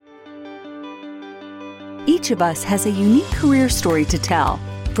Each of us has a unique career story to tell.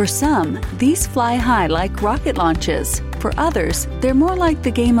 For some, these fly high like rocket launches. For others, they're more like the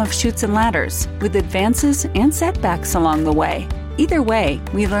game of chutes and ladders, with advances and setbacks along the way. Either way,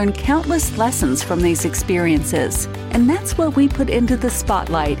 we learn countless lessons from these experiences. And that's what we put into the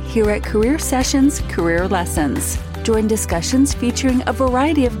spotlight here at Career Sessions Career Lessons. Join discussions featuring a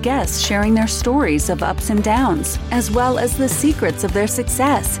variety of guests sharing their stories of ups and downs, as well as the secrets of their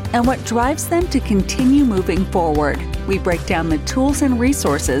success and what drives them to continue moving forward. We break down the tools and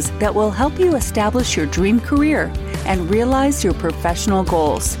resources that will help you establish your dream career and realize your professional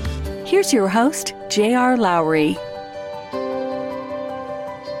goals. Here's your host, J.R. Lowry.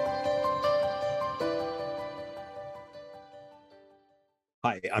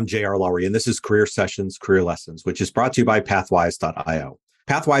 Hi, I'm J.R. Lowry, and this is Career Sessions, Career Lessons, which is brought to you by Pathwise.io.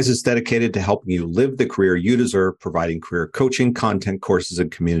 Pathwise is dedicated to helping you live the career you deserve, providing career coaching, content, courses,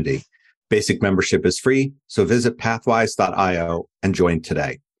 and community. Basic membership is free, so visit Pathwise.io and join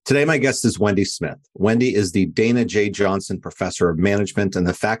today. Today, my guest is Wendy Smith. Wendy is the Dana J. Johnson Professor of Management and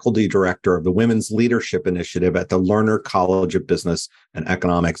the Faculty Director of the Women's Leadership Initiative at the Lerner College of Business and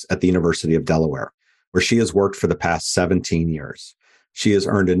Economics at the University of Delaware, where she has worked for the past 17 years. She has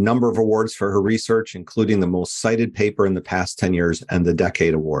earned a number of awards for her research, including the most cited paper in the past 10 years and the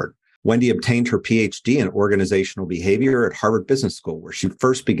Decade Award. Wendy obtained her PhD in organizational behavior at Harvard Business School, where she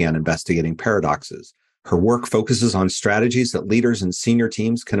first began investigating paradoxes. Her work focuses on strategies that leaders and senior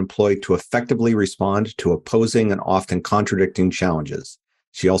teams can employ to effectively respond to opposing and often contradicting challenges.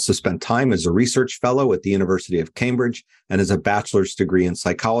 She also spent time as a research fellow at the University of Cambridge and has a bachelor's degree in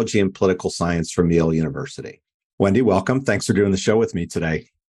psychology and political science from Yale University. Wendy, welcome. Thanks for doing the show with me today.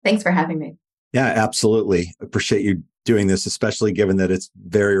 Thanks for having me. Yeah, absolutely. Appreciate you doing this, especially given that it's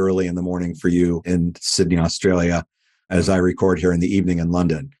very early in the morning for you in Sydney, Australia, as I record here in the evening in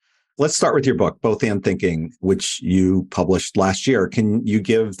London. Let's start with your book, Both and Thinking, which you published last year. Can you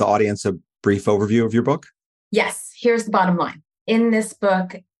give the audience a brief overview of your book? Yes. Here's the bottom line. In this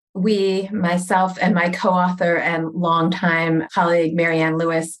book, myself and my co-author and longtime colleague, Marianne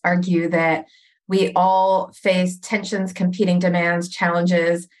Lewis, argue that we all face tensions, competing demands,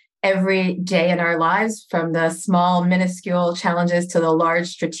 challenges every day in our lives, from the small, minuscule challenges to the large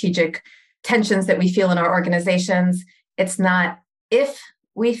strategic tensions that we feel in our organizations. It's not if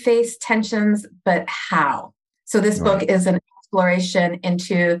we face tensions, but how. So this book is an exploration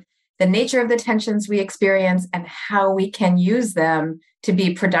into the nature of the tensions we experience and how we can use them to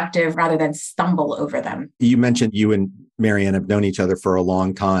be productive rather than stumble over them. You mentioned you and Marianne have known each other for a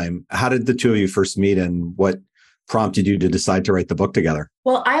long time. How did the two of you first meet, and what prompted you to decide to write the book together?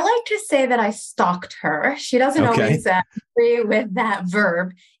 Well, I like to say that I stalked her. She doesn't always agree with that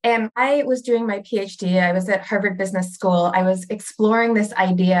verb. And I was doing my PhD. I was at Harvard Business School. I was exploring this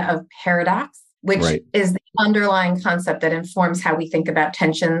idea of paradox, which is the underlying concept that informs how we think about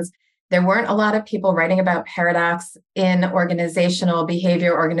tensions. There weren't a lot of people writing about paradox in organizational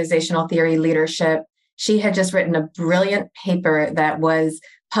behavior, organizational theory, leadership. She had just written a brilliant paper that was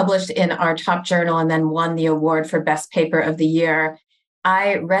published in our top journal and then won the award for best paper of the year.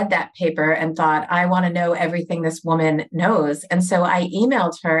 I read that paper and thought, I want to know everything this woman knows. And so I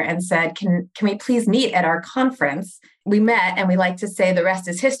emailed her and said, can we please meet at our conference? We met, and we like to say the rest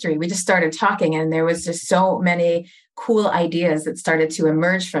is history. We just started talking, and there was just so many cool ideas that started to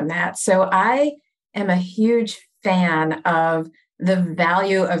emerge from that. So I am a huge fan of the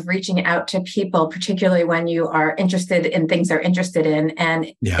value of reaching out to people, particularly when you are interested in things they're interested in,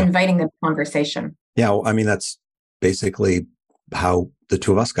 and inviting them to conversation. Yeah, well, I mean, that's basically how the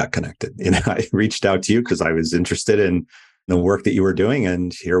two of us got connected. I reached out to you because I was interested in the work that you were doing,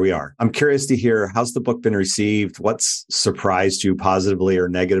 and here we are. I'm curious to hear, how's the book been received? What's surprised you positively or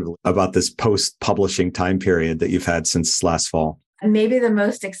negatively about this post-publishing time period that you've had since last fall? Maybe the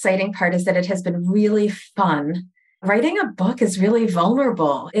most exciting part is that it has been really fun. Writing a book is really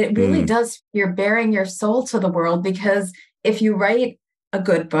vulnerable. It really does. You're bearing your soul to the world, because if you write a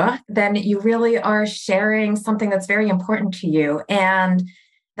good book, then you really are sharing something that's very important to you. And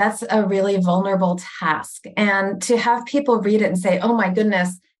that's a really vulnerable task. And to have people read it and say, oh my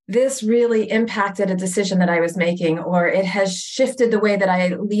goodness, this really impacted a decision that I was making, or it has shifted the way that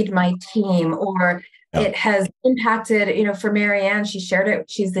I lead my team, or it has impacted, for Marianne, she shared it.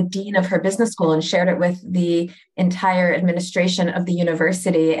 She's the dean of her business school and shared it with the entire administration of the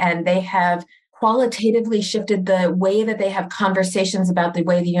university. And they have qualitatively shifted the way that they have conversations about the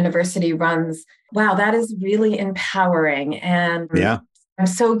way the university runs. Wow, that is really empowering. And I'm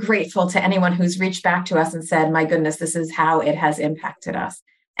so grateful to anyone who's reached back to us and said, my goodness, this is how it has impacted us.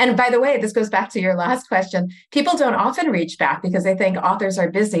 And by the way, this goes back to your last question. People don't often reach back because they think authors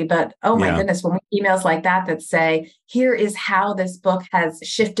are busy, but oh my goodness, when we emails like that say, here is how this book has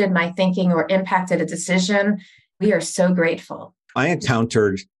shifted my thinking or impacted a decision, we are so grateful. I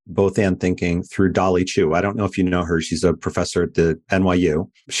encountered both and thinking through Dolly Chu. I don't know if you know her. She's a professor at the NYU.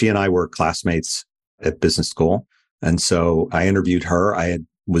 She and I were classmates at business school. And so I interviewed her.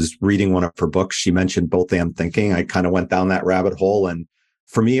 was reading one of her books. She mentioned both and thinking. I kind of went down that rabbit hole. And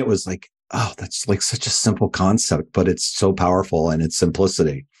for me, it was like, oh, that's like such a simple concept, but it's so powerful in its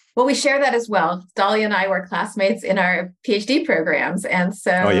simplicity. Well, we share that as well. Dolly and I were classmates in our PhD programs. And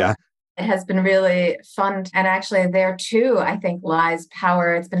so it has been really fun. And actually there too, I think lies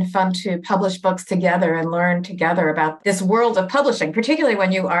power. It's been fun to publish books together and learn together about this world of publishing, particularly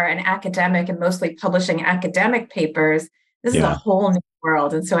when you are an academic and mostly publishing academic papers. This is a whole new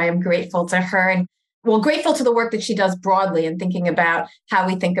world. And so I am grateful to her and grateful to the work that she does broadly in thinking about how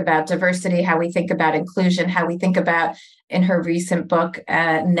we think about diversity, how we think about inclusion, how we think about, in her recent book,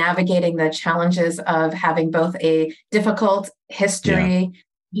 navigating the challenges of having both a difficult history,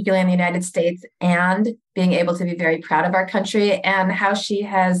 particularly in the United States, and being able to be very proud of our country, and how she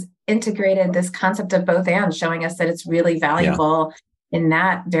has integrated this concept of both and, showing us that it's really valuable in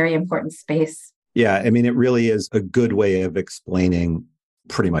that very important space. Yeah, I mean, it really is a good way of explaining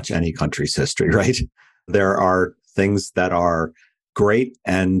pretty much any country's history, right? There are things that are great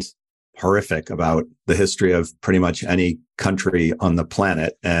and horrific about the history of pretty much any country on the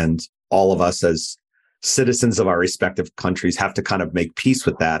planet. And all of us as citizens of our respective countries have to kind of make peace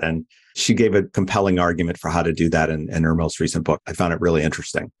with that. And she gave a compelling argument for how to do that in her most recent book. I found it really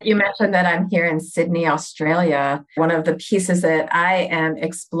interesting. You mentioned that I'm here in Sydney, Australia. One of the pieces that I am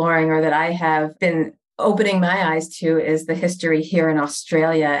exploring, or that I have been opening my eyes to, is the history here in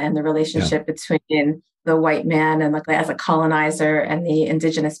Australia and the relationship between the white man and as a colonizer and the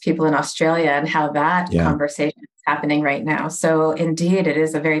Indigenous people in Australia, and how that conversation is happening right now. So indeed, it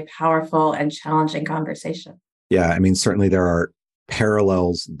is a very powerful and challenging conversation. Yeah, I mean, certainly there are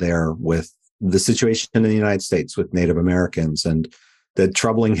parallels there with the situation in the United States with Native Americans and the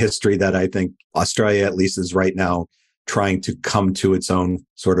troubling history that I think Australia, at least, is right now trying to come to its own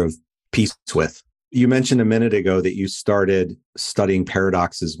sort of peace with. You mentioned a minute ago that you started studying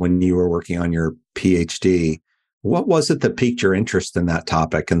paradoxes when you were working on your PhD. What was it that piqued your interest in that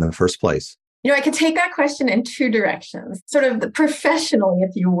topic in the first place? I could take that question in two directions, sort of professionally,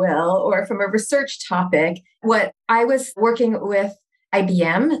 if you will, or from a research topic. What I was working with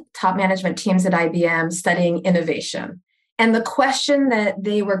IBM, top management teams at IBM, studying innovation. And the question that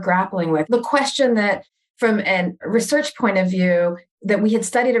they were grappling with, the question that from a research point of view that we had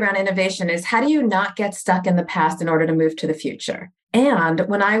studied around innovation, is how do you not get stuck in the past in order to move to the future? And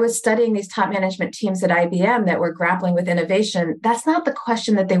when I was studying these top management teams at IBM that were grappling with innovation, that's not the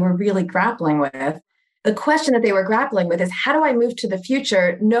question that they were really grappling with. The question that they were grappling with is, how do I move to the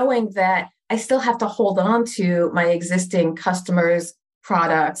future knowing that I still have to hold on to my existing customers,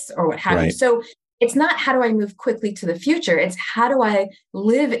 products, or what have you? So it's not how do I move quickly to the future? It's how do I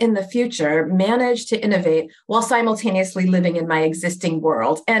live in the future, manage to innovate while simultaneously living in my existing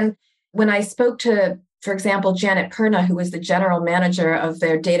world? And when I spoke to, for example, Janet Perna, who was the general manager of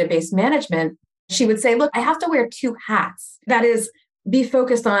their database management, she would say, look, I have to wear two hats. That is, be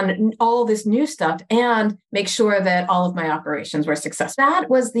focused on all this new stuff and make sure that all of my operations were successful. That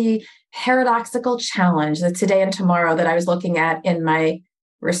was the paradoxical challenge, the today and tomorrow, that I was looking at in my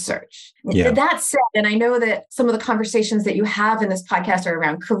research. That said, and I know that some of the conversations that you have in this podcast are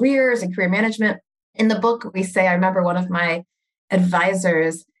around careers and career management. In the book, we say, I remember one of my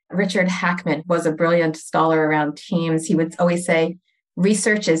advisors, Richard Hackman, was a brilliant scholar around teams. He would always say,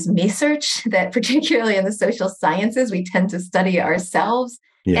 research is me-search, that particularly in the social sciences, we tend to study ourselves.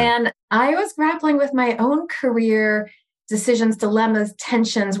 And I was grappling with my own career decisions, dilemmas,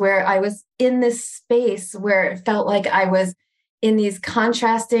 tensions, where I was in this space where it felt like I was in these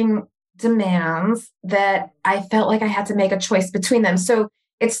contrasting demands that I felt like I had to make a choice between them. So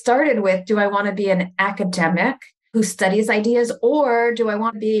it started with, do I want to be an academic who studies ideas, or do I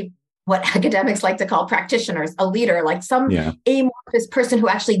want to be what academics like to call practitioners, a leader, like some amorphous person who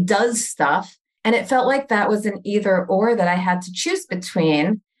actually does stuff? And it felt like that was an either or that I had to choose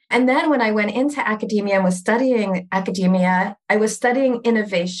between. And then when I went into academia and was studying academia, I was studying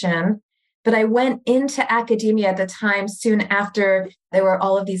innovation, but I went into academia at the time soon after there were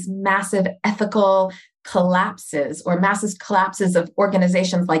all of these massive ethical collapses, or massive collapses of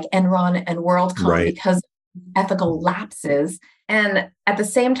organizations like Enron and WorldCom because of ethical lapses. And at the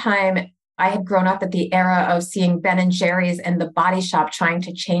same time, I had grown up at the era of seeing Ben and Jerry's and the Body Shop trying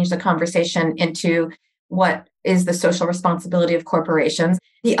to change the conversation into what is the social responsibility of corporations.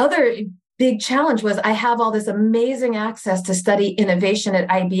 The other big challenge was I have all this amazing access to study innovation at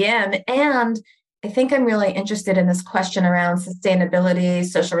IBM. And I think I'm really interested in this question around sustainability,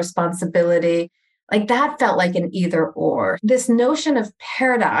 social responsibility. Like that felt like an either or. This notion of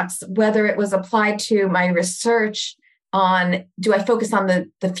paradox, whether it was applied to my research on do I focus on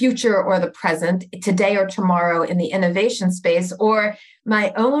the future or the present, today or tomorrow in the innovation space, or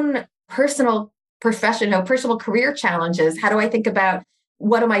my own personal personal career challenges. How do I think about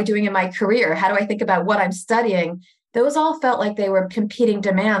what am I doing in my career? How do I think about what I'm studying? Those all felt like they were competing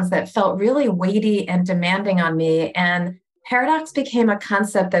demands that felt really weighty and demanding on me. And paradox became a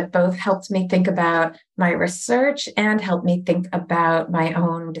concept that both helped me think about my research and helped me think about my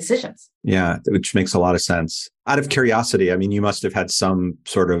own decisions. Yeah, which makes a lot of sense. Out of curiosity, I mean, you must have had some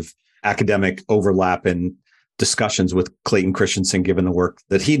sort of academic overlap in discussions with Clayton Christensen, given the work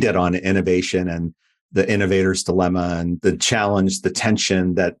that he did on innovation and the innovator's dilemma and the challenge, the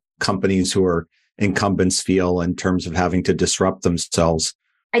tension that companies who are incumbents feel in terms of having to disrupt themselves.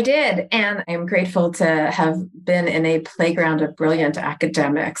 I did. And I'm grateful to have been in a playground of brilliant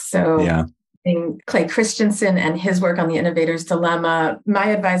academics. So yeah. In Clay Christensen and his work on the innovator's dilemma, my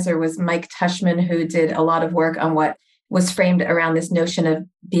advisor was Mike Tushman, who did a lot of work on what was framed around this notion of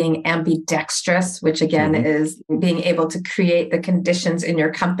being ambidextrous, which again is being able to create the conditions in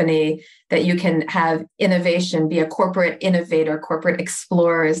your company that you can have innovation, be a corporate innovator. Corporate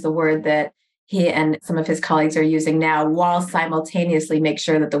explorer is the word that he and some of his colleagues are using now, while simultaneously make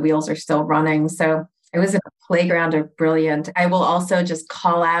sure that the wheels are still running. So it was a playground of brilliant. I will also just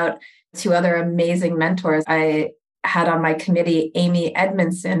call out two other amazing mentors. I had on my committee Amy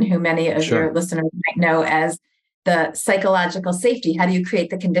Edmondson, who many of your listeners might know as the psychological safety. How do you create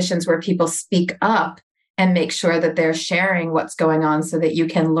the conditions where people speak up and make sure that they're sharing what's going on so that you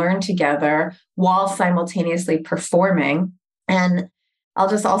can learn together while simultaneously performing? And I'll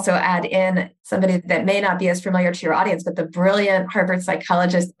just also add in somebody that may not be as familiar to your audience, but the brilliant Harvard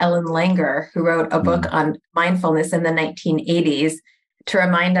psychologist Ellen Langer, who wrote a book on mindfulness in the 1980s to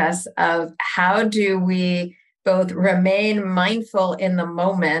remind us of how do we both remain mindful in the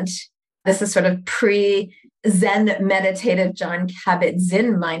moment. This is sort of pre-Zen meditative John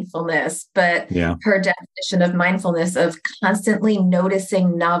Kabat-Zinn mindfulness, but her definition of mindfulness of constantly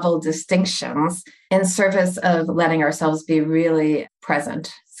noticing novel distinctions in service of letting ourselves be really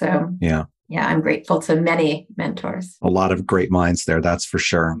present. So I'm grateful to many mentors. A lot of great minds there, that's for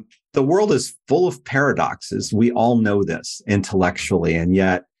sure. The world is full of paradoxes. We all know this intellectually, and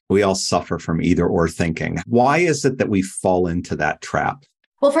yet we all suffer from either or thinking. Why is it that we fall into that trap?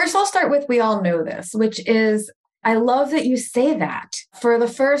 Well, first I'll start with we all know this, which is, I love that you say that. For the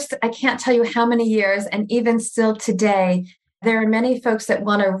first, I can't tell you how many years, and even still today, there are many folks that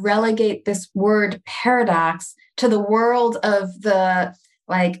want to relegate this word paradox to the world of the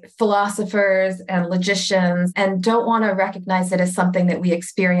philosophers and logicians, and don't want to recognize it as something that we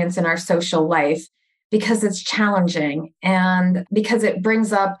experience in our social life because it's challenging and because it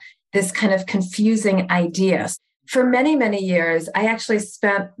brings up this kind of confusing ideas. For many, many years, I actually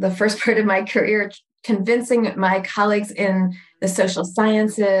spent the first part of my career convincing my colleagues in the social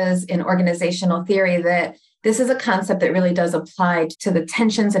sciences, in organizational theory, that this is a concept that really does apply to the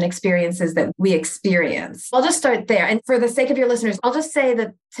tensions and experiences that we experience. I'll just start there. And for the sake of your listeners, I'll just say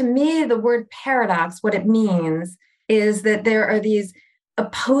that to me, the word paradox, what it means is that there are these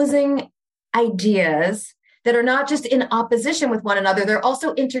opposing ideas that are not just in opposition with one another, they're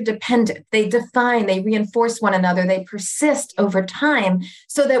also interdependent. They define, they reinforce one another, they persist over time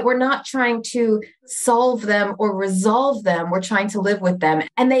so that we're not trying to solve them or resolve them, we're trying to live with them.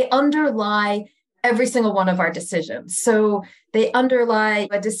 And they underlie every single one of our decisions. So they underlie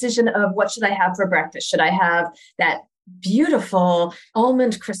a decision of what should I have for breakfast? Should I have that beautiful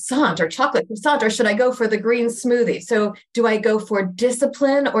almond croissant or chocolate croissant, or should I go for the green smoothie? So do I go for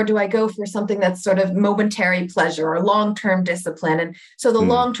discipline or do I go for something that's sort of momentary pleasure or long-term discipline? And so the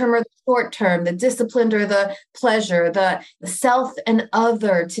long-term or the short-term, the disciplined or the pleasure, the self and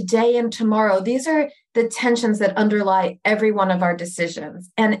other, today and tomorrow, these are the tensions that underlie every one of our decisions.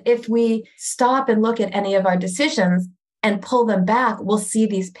 And if we stop and look at any of our decisions and pull them back, we'll see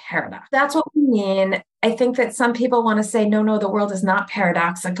these paradoxes. That's what we mean. I think that some people want to say, no, the world is not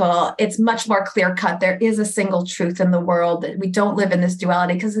paradoxical. It's much more clear-cut. There is a single truth in the world. That we don't live in this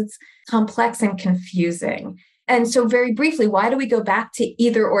duality because it's complex and confusing. And so very briefly, why do we go back to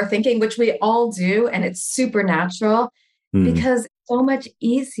either or thinking, which we all do, and it's supernatural? Because it's so much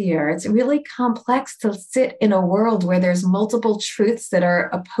easier. It's really complex to sit in a world where there's multiple truths that are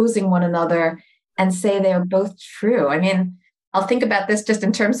opposing one another and say they're both true. I mean, I'll think about this just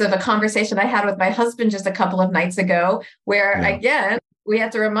in terms of a conversation I had with my husband just a couple of nights ago, where again, we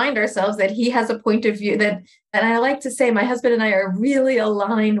have to remind ourselves that he has a point of view that, and I like to say my husband and I are really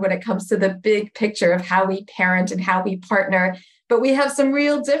aligned when it comes to the big picture of how we parent and how we partner. But we have some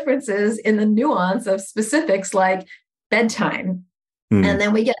real differences in the nuance of specifics like bedtime. And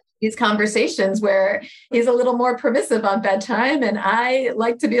then we get these conversations where he's a little more permissive on bedtime and I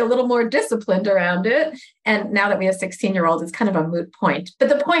like to be a little more disciplined around it. And now that we have 16-year-olds, it's kind of a moot point. But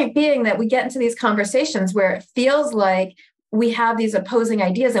the point being that we get into these conversations where it feels like we have these opposing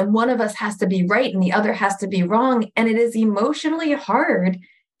ideas and one of us has to be right and the other has to be wrong. And it is emotionally hard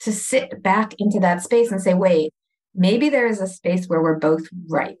to sit back into that space and say, wait, maybe there is a space where we're both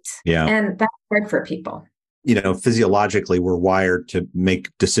right. Yeah. And that's hard for people. Physiologically, we're wired to make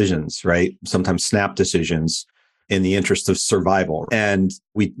decisions, right? Sometimes snap decisions in the interest of survival. And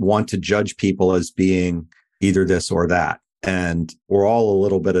we want to judge people as being either this or that. And we're all a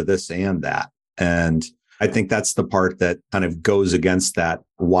little bit of this and that. And I think that's the part that kind of goes against that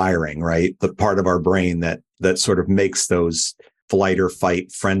wiring, right? The part of our brain that sort of makes those flight or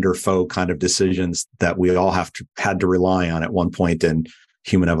fight, friend or foe kind of decisions that we all had to rely on at one point in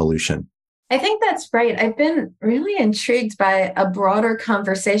human evolution. I think that's right. I've been really intrigued by a broader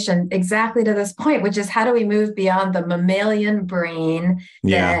conversation exactly to this point, which is how do we move beyond the mammalian brain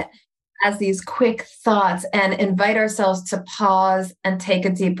that has these quick thoughts and invite ourselves to pause and take a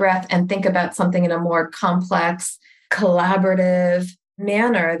deep breath and think about something in a more complex, collaborative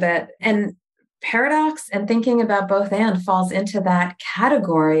manner and paradox and thinking about both and falls into that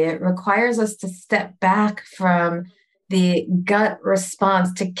category. It requires us to step back from the gut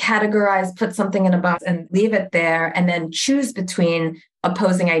response to categorize, put something in a box and leave it there, and then choose between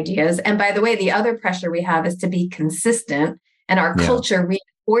opposing ideas. And by the way, the other pressure we have is to be consistent, and our culture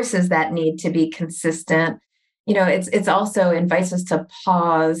reinforces that need to be consistent. It's also invites us to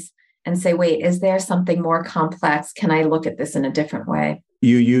pause and say, wait, is there something more complex? Can I look at this in a different way?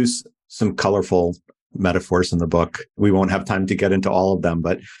 You use some colorful metaphors in the book. We won't have time to get into all of them,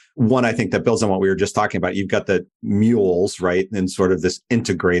 but one I think that builds on what we were just talking about. You've got the mules, right? And sort of this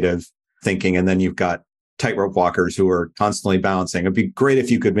integrative thinking. And then you've got tightrope walkers who are constantly balancing. It'd be great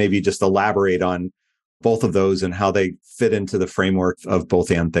if you could maybe just elaborate on both of those and how they fit into the framework of both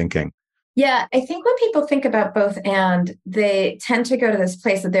and thinking. Yeah, I think when people think about both and, they tend to go to this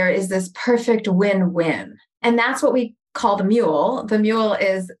place that there is this perfect win-win. And that's what we call the mule. The mule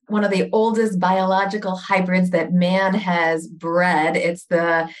is one of the oldest biological hybrids that man has bred. It's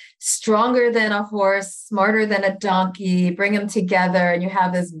the stronger than a horse, smarter than a donkey, bring them together and you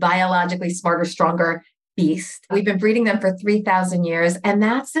have this biologically smarter, stronger beast. We've been breeding them for 3,000 years. And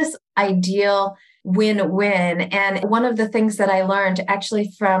that's this ideal win-win. And one of the things that I learned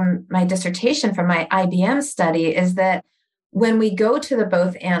actually from my dissertation, from my IBM study, is that when we go to the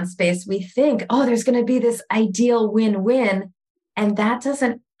both and space, we think, oh, there's going to be this ideal win-win. And that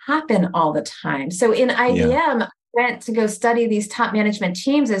doesn't happen all the time. So in IBM, I went to go study these top management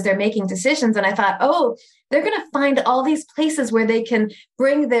teams as they're making decisions. And I thought, oh, they're going to find all these places where they can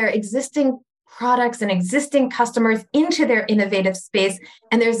bring their existing products and existing customers into their innovative space.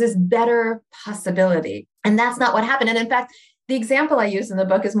 And there's this better possibility. And that's not what happened. And in fact, the example I use in the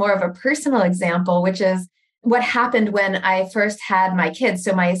book is more of a personal example, which is what happened when I first had my kids.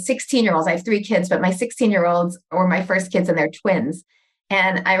 So my 16-year-olds, I have 3 kids, but my 16-year-olds were my first kids and they're twins.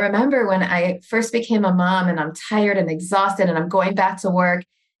 And I remember when I first became a mom and I'm tired and exhausted and I'm going back to work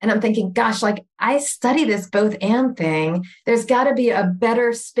and I'm thinking, gosh, like I study this both and thing. There's got to be a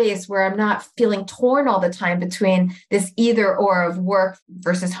better space where I'm not feeling torn all the time between this either or of work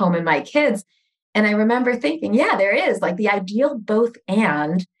versus home and my kids. And I remember thinking, yeah, there is like the ideal both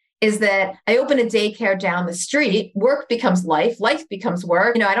and is that I open a daycare down the street, work becomes life becomes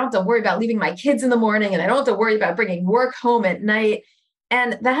work. I don't have to worry about leaving my kids in the morning and I don't have to worry about bringing work home at night.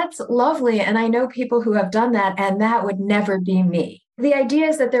 And that's lovely. And I know people who have done that, and that would never be me. The idea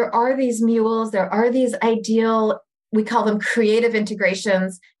is that there are these mules, there are these ideal, we call them creative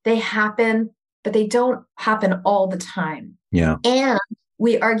integrations. They happen, but they don't happen all the time. Yeah. And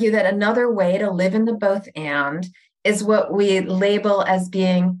we argue that another way to live in the both and is what we label as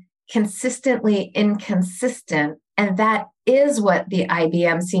being consistently inconsistent. And that is what the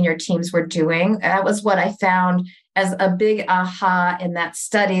IBM senior teams were doing. That was what I found as a big aha in that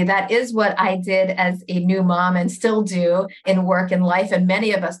study. That is what I did as a new mom and still do in work and life. And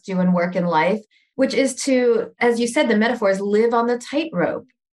many of us do in work and life, which is to, as you said, the metaphor is live on the tightrope,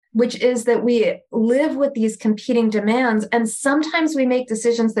 which is that we live with these competing demands. And sometimes we make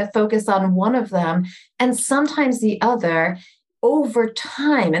decisions that focus on one of them and sometimes the other. over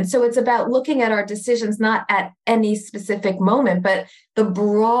time. And so it's about looking at our decisions, not at any specific moment, but the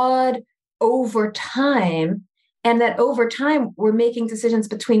broad over time. And that over time, we're making decisions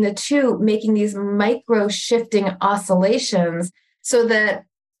between the two, making these micro shifting oscillations so that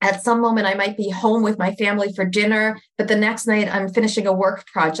at some moment I might be home with my family for dinner, but the next night I'm finishing a work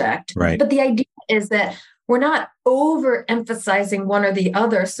project. Right. But the idea is that we're not overemphasizing one or the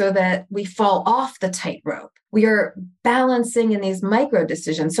other so that we fall off the tightrope. We are balancing in these micro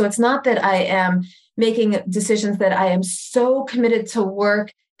decisions. So it's not that I am making decisions that I am so committed to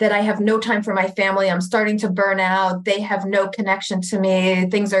work that I have no time for my family. I'm starting to burn out. They have no connection to me.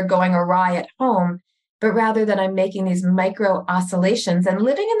 Things are going awry at home. But rather than I'm making these micro oscillations, and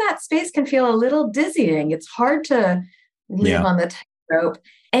living in that space can feel a little dizzying. It's hard to live on the tightrope.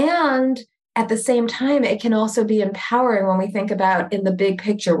 And at the same time, it can also be empowering when we think about in the big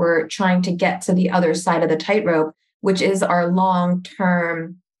picture, we're trying to get to the other side of the tightrope, which is our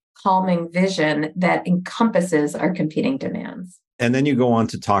long-term calming vision that encompasses our competing demands. And then you go on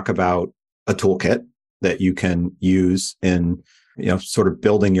to talk about a toolkit that you can use in, sort of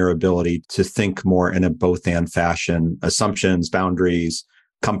building your ability to think more in a both and fashion, assumptions, boundaries,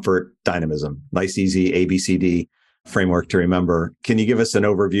 comfort, dynamism, nice, easy ABCD framework to remember. Can you give us an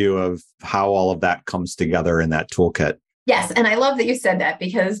overview of how all of that comes together in that toolkit? Yes. And I love that you said that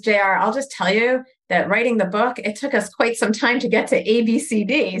because JR, I'll just tell you that writing the book, it took us quite some time to get to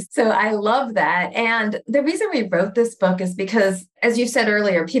ABCD. So I love that. And the reason we wrote this book is because, as you said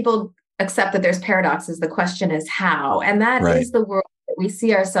earlier, people accept that there's paradoxes. The question is how, and that is the world that we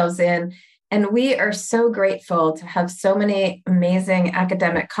see ourselves in. And we are so grateful to have so many amazing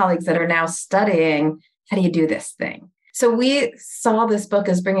academic colleagues that are now studying how do you do this thing? So we saw this book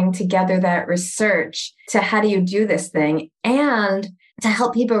as bringing together that research to how do you do this thing and to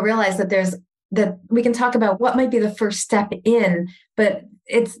help people realize that we can talk about what might be the first step in, but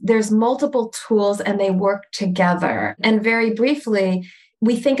there's multiple tools and they work together. And very briefly,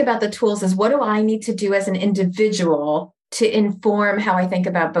 we think about the tools as what do I need to do as an individual to inform how I think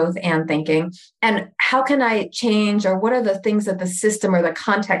about both and thinking? And how can I change, or what are the things that the system or the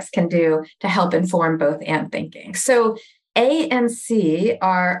context can do to help inform both and thinking? So A and C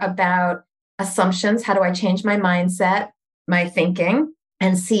are about assumptions. How do I change my mindset, my thinking?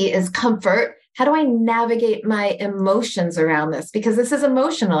 And C is comfort. How do I navigate my emotions around this? Because this is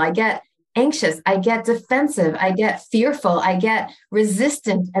emotional. I get anxious, I get defensive, I get fearful, I get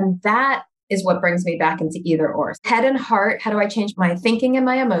resistant. And that is what brings me back into either or. Head and heart, how do I change my thinking and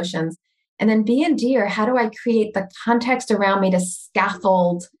my emotions? And then B and D are how do I create the context around me to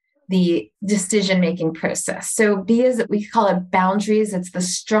scaffold the decision-making process? So B is, we call it boundaries. It's the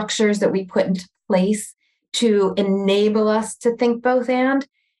structures that we put into place to enable us to think both and.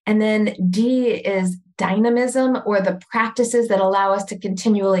 And then D is dynamism, or the practices that allow us to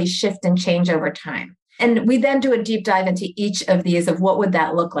continually shift and change over time. And we then do a deep dive into each of these of what would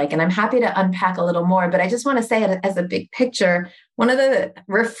that look like. And I'm happy to unpack a little more, but I just want to say it as a big picture. One of the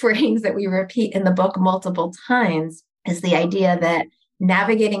refrains that we repeat in the book multiple times is the idea that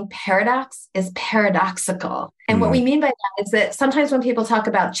navigating paradox is paradoxical. And what we mean by that is that sometimes when people talk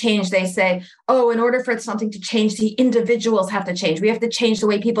about change, they say, oh, in order for something to change, the individuals have to change. We have to change the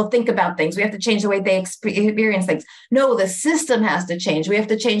way people think about things. We have to change the way they experience things. No, the system has to change. We have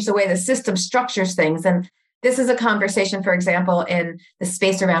to change the way the system structures things. And this is a conversation, for example, in the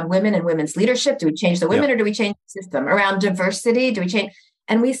space around women and women's leadership. Do we change the women or do we change the system? Around diversity, do we change?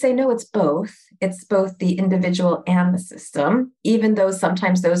 And we say, no, it's both. It's both the individual and the system, even though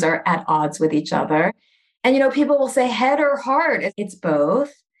sometimes those are at odds with each other. And, people will say head or heart. It's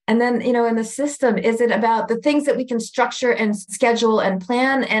both. And then, in the system, is it about the things that we can structure and schedule and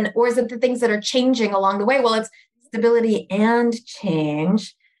plan? Or is it the things that are changing along the way? Well, it's stability and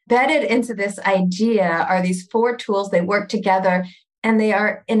change. Embedded into this idea are these 4 tools. They work together. And they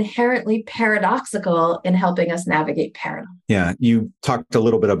are inherently paradoxical in helping us navigate paradox. Yeah, you talked a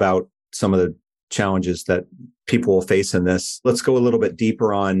little bit about some of the challenges that people will face in this. Let's go a little bit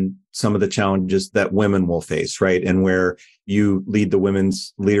deeper on some of the challenges that women will face, right? And where you lead the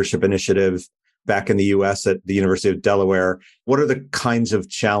Women's Leadership Initiative back in the US at the University of Delaware. What are the kinds of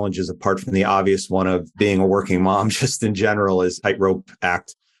challenges, apart from the obvious one of being a working mom, just in general, is tightrope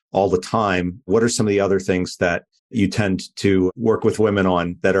act all the time? What are some of the other things that you tend to work with women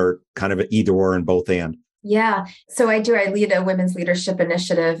on that are kind of an either or and both and? Yeah. So I do. I lead a women's leadership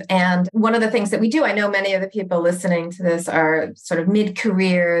initiative. And one of the things that we do, I know many of the people listening to this are sort of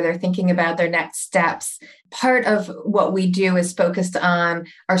mid-career, they're thinking about their next steps. Part of what we do is focused on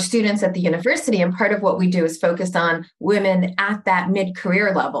our students at the university. And part of what we do is focused on women at that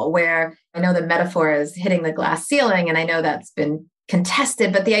mid-career level, where I know the metaphor is hitting the glass ceiling. And I know that's been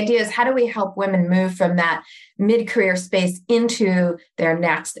contested, but the idea is, how do we help women move from that mid-career space into their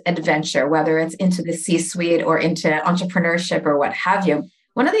next adventure, whether it's into the C-suite or into entrepreneurship or what have you.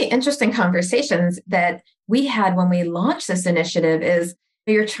 One of the interesting conversations that we had when we launched this initiative is,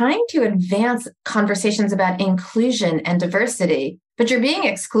 you're trying to advance conversations about inclusion and diversity, but you're being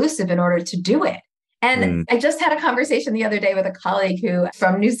exclusive in order to do it. And I just had a conversation the other day with a colleague who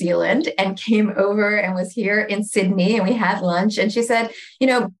from New Zealand and came over and was here in Sydney, and we had lunch. And she said,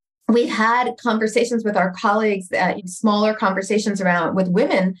 we had conversations with our colleagues, smaller conversations with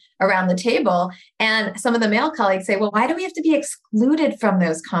women around the table. And some of the male colleagues say, well, why do we have to be excluded from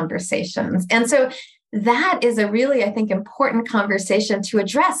those conversations? And so that is a really, I think, important conversation to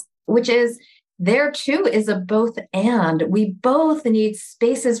address, which is, there too is a both and. We both need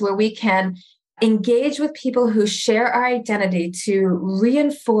spaces where we can engage with people who share our identity to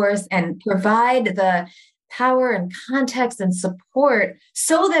reinforce and provide the power and context and support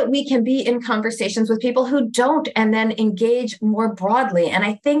so that we can be in conversations with people who don't, and then engage more broadly. And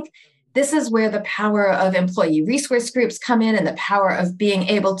I think this is where the power of employee resource groups come in, and the power of being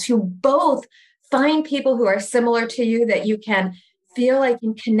able to both find people who are similar to you that you can feel like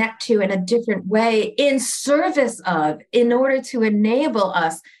you connect to in a different way in order to enable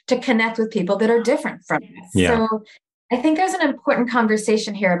us to connect with people that are different from us. Yeah. So I think there's an important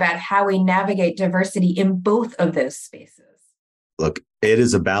conversation here about how we navigate diversity in both of those spaces. Look, it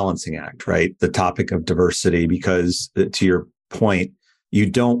is a balancing act, right? The topic of diversity, because to your point, you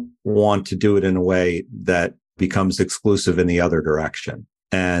don't want to do it in a way that becomes exclusive in the other direction.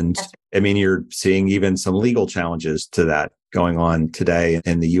 And I mean, you're seeing even some legal challenges to that going on today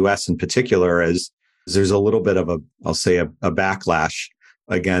in the US in particular, as there's a little bit of a backlash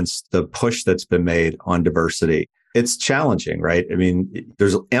against the push that's been made on diversity. It's challenging, right? I mean,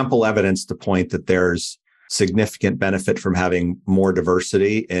 there's ample evidence to point that there's significant benefit from having more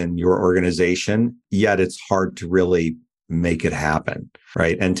diversity in your organization, yet it's hard to really make it happen,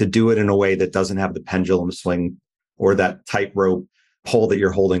 right? And to do it in a way that doesn't have the pendulum swing or that tightrope pole that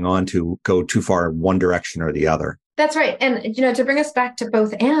you're holding on to go too far in one direction or the other. That's right. And, to bring us back to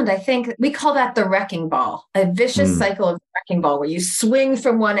both and, I think we call that the wrecking ball, a vicious cycle of the wrecking ball where you swing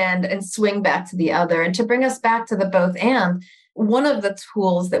from one end and swing back to the other. And to bring us back to the both and, one of the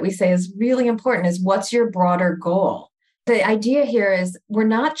tools that we say is really important is, what's your broader goal? The idea here is, we're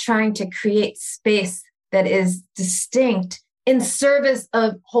not trying to create space that is distinct in service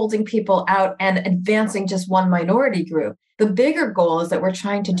of holding people out and advancing just one minority group. The bigger goal is that we're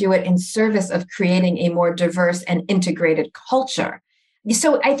trying to do it in service of creating a more diverse and integrated culture.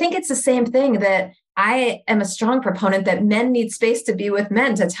 So I think it's the same thing that I am a strong proponent that men need space to be with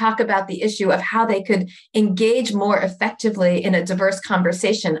men, to talk about the issue of how they could engage more effectively in a diverse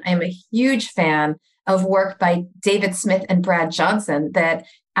conversation. I'm a huge fan of work by David Smith and Brad Johnson that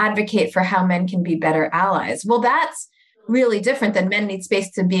advocate for how men can be better allies. Well, that's really different than men need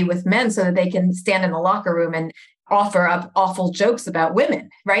space to be with men so that they can stand in a locker room and offer up awful jokes about women,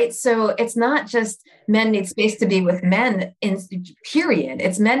 right? So it's not just men need space to be with men period.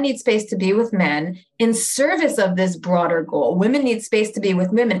 It's men need space to be with men in service of this broader goal. Women need space to be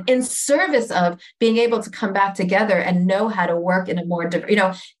with women in service of being able to come back together and know how to work in a more,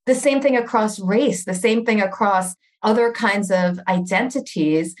 the same thing across race, the same thing across other kinds of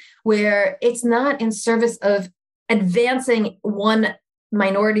identities, where it's not in service of advancing one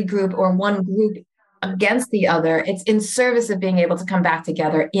minority group or one group against the other. It's in service of being able to come back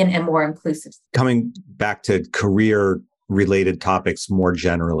together in a more inclusive. Coming back to career related topics more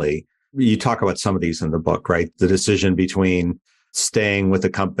generally, you talk about some of these in the book, right? The decision between staying with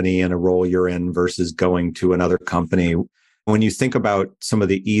a company and a role you're in versus going to another company. When you think about some of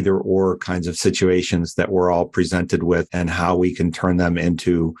the either or kinds of situations that we're all presented with and how we can turn them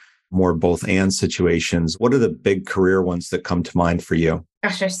into more both and situations, what are the big career ones that come to mind for you?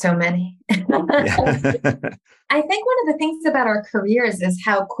 Gosh, there's so many. I think one of the things about our careers is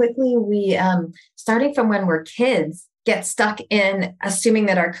how quickly we, starting from when we're kids, get stuck in assuming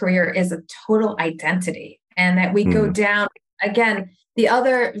that our career is a total identity and that we go down. Again, the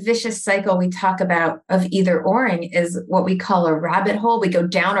other vicious cycle we talk about of either oring is what we call a rabbit hole. We go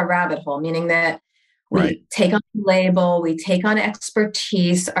down a rabbit hole, meaning that Right. We take on a label, we take on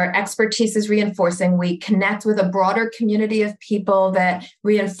expertise. Our expertise is reinforcing. We connect with a broader community of people that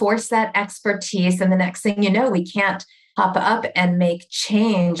reinforce that expertise. And the next thing you know, we can't pop up and make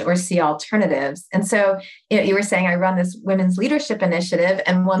change or see alternatives. And so you were saying I run this women's leadership initiative.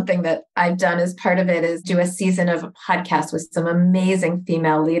 And one thing that I've done as part of it is do a season of a podcast with some amazing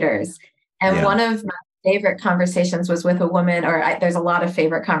female leaders. And one of my favorite conversations was with a woman, there's a lot of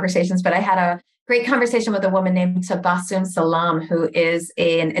favorite conversations, but I had a great conversation with a woman named Tabassum Salam, who is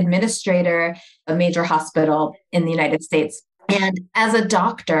an administrator of a major hospital in the United States. And as a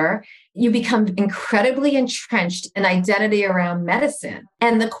doctor, you become incredibly entrenched in identity around medicine.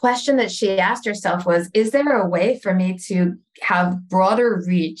 And the question that she asked herself was, is there a way for me to have broader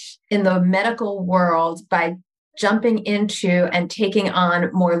reach in the medical world by jumping into and taking on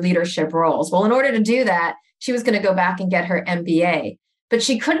more leadership roles? Well, in order to do that, she was going to go back and get her MBA. But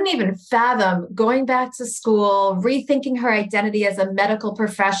she couldn't even fathom going back to school, rethinking her identity as a medical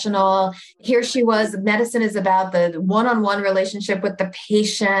professional. Here she was, medicine is about the one-on-one relationship with the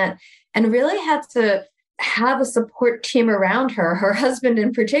patient, and really had to have a support team around her, her husband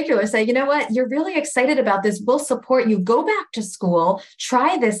in particular, say, you know what, you're really excited about this. We'll support you. Go back to school,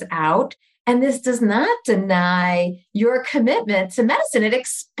 try this out. And this does not deny your commitment to medicine. It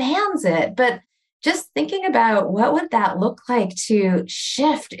expands it. But just thinking about what would that look like to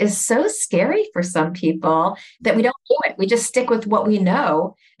shift is so scary for some people that we don't do it. We just stick with what we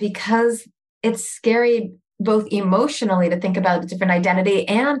know because it's scary both emotionally to think about a different identity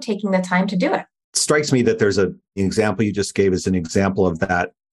and taking the time to do it. It strikes me that there's an example you just gave as an example of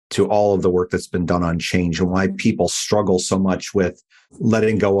that to all of the work that's been done on change and why people struggle so much with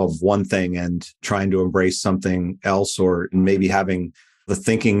letting go of one thing and trying to embrace something else, or maybe having the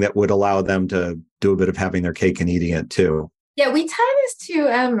thinking that would allow them to do a bit of having their cake and eating it too. Yeah, we tie this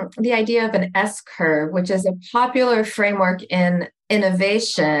to the idea of an S curve, which is a popular framework in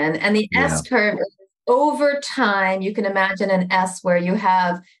innovation. And the S curve, over time, you can imagine an S where you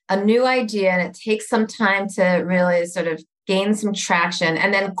have a new idea and it takes some time to really sort of gain some traction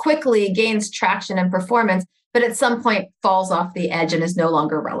and then quickly gains traction and performance, but at some point falls off the edge and is no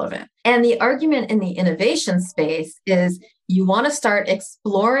longer relevant. And the argument in the innovation space is you want to start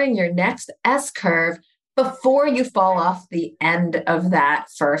exploring your next S curve before you fall off the end of that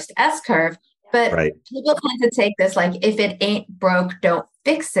first S curve. But people tend to take this like, if it ain't broke, don't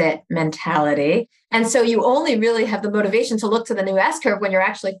fix it mentality. And so you only really have the motivation to look to the new S curve when you're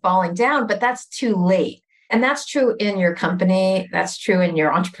actually falling down, but that's too late. And that's true in your company. That's true in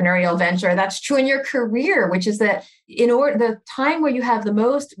your entrepreneurial venture. That's true in your career, which is that the time where you have the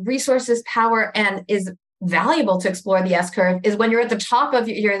most resources, power, and is valuable to explore the S curve is when you're at the top of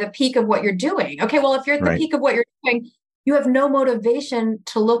you're the peak of what you're doing. Okay, well, if you're at the peak of what you're doing, you have no motivation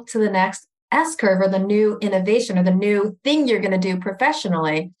to look to the next S curve or the new innovation or the new thing you're going to do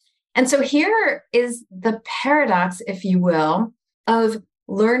professionally. And so here is the paradox, if you will, of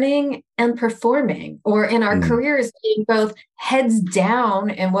learning and performing, or in our careers, being both heads down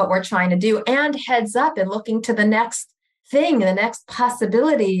in what we're trying to do and heads up and looking to the next thing, the next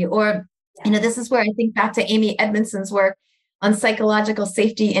possibility. Or, this is where I think back to Amy Edmondson's work on psychological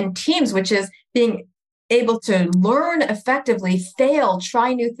safety in teams, which is being able to learn effectively, fail,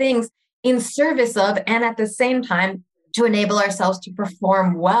 try new things in service of, and at the same time, to enable ourselves to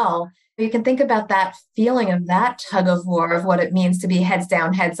perform well. You can think about that feeling of that tug of war of what it means to be heads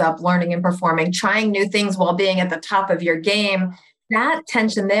down, heads up, learning and performing, trying new things while being at the top of your game. That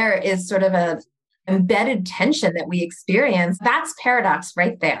tension there is sort of an embedded tension that we experience. That's paradox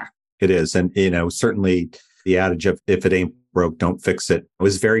right there. It is. And, certainly the adage of if it ain't broke, don't fix it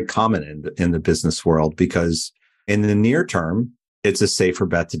was very common in the business world, because in the near term, it's a safer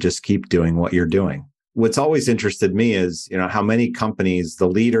bet to just keep doing what you're doing. What's always interested me is, how many companies, the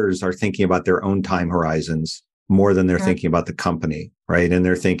leaders are thinking about their own time horizons more than they're thinking about the company, right? And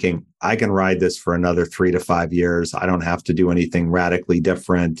they're thinking, I can ride this for another 3 to 5 years. I don't have to do anything radically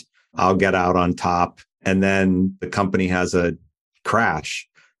different. I'll get out on top. And then the company has a crash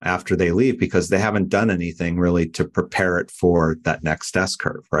after they leave because they haven't done anything really to prepare it for that next S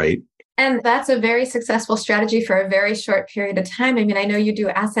curve, right? And that's a very successful strategy for a very short period of time. I mean, I know you do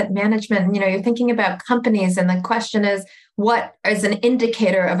asset management and, you're thinking about companies. And the question is, what is an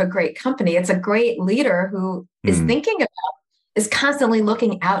indicator of a great company? It's a great leader who is is constantly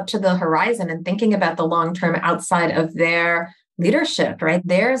looking out to the horizon and thinking about the long term outside of their leadership, right?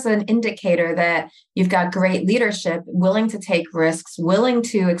 There's an indicator that you've got great leadership, willing to take risks, willing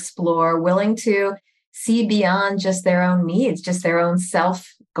to explore, willing to see beyond just their own needs, just their own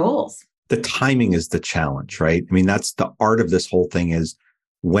self goals. The timing is the challenge, right? I mean, that's the art of this whole thing is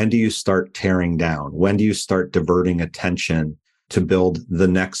when do you start tearing down? When do you start diverting attention to build the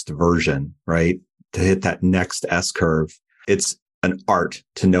next version, right? To hit that next S curve? It's an art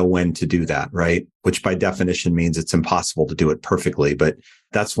to know when to do that, right? Which by definition means it's impossible to do it perfectly. But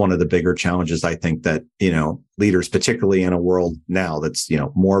that's one of the bigger challenges I think that, leaders, particularly in a world now that's,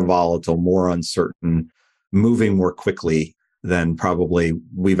 more volatile, more uncertain, moving more quickly than probably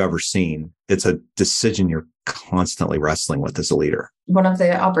we've ever seen. It's a decision you're constantly wrestling with as a leader. One of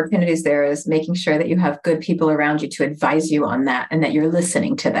the opportunities there is making sure that you have good people around you to advise you on that and that you're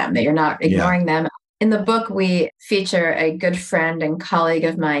listening to them, that you're not ignoring them. In the book, we feature a good friend and colleague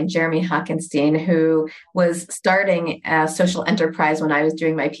of mine, Jeremy Hockenstein, who was starting a social enterprise when I was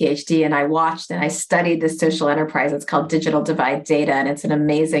doing my PhD. And I watched and I studied this social enterprise. It's called Digital Divide Data. And it's an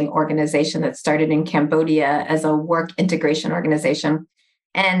amazing organization that started in Cambodia as a work integration organization.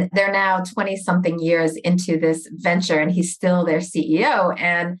 And they're now 20 something years into this venture, and he's still their CEO.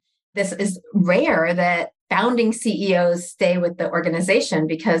 And this is rare that founding CEOs stay with the organization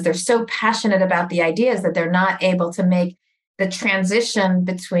because they're so passionate about the ideas that they're not able to make the transition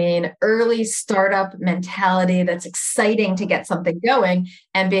between early startup mentality that's exciting to get something going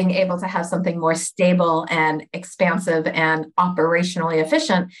and being able to have something more stable and expansive and operationally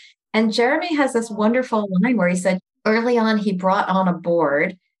efficient. And Jeremy has this wonderful line where he said, early on, he brought on a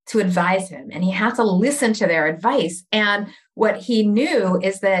board to advise him, and he had to listen to their advice. And what he knew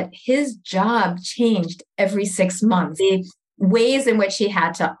is that his job changed every 6 months, the ways in which he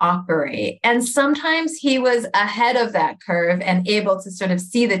had to operate. And sometimes he was ahead of that curve and able to sort of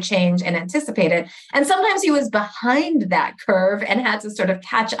see the change and anticipate it. And sometimes he was behind that curve and had to sort of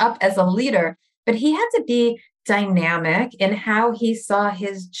catch up as a leader. But he had to be dynamic in how he saw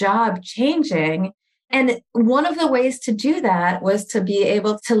his job changing. And one of the ways to do that was to be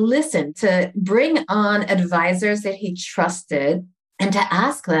able to listen, to bring on advisors that he trusted and to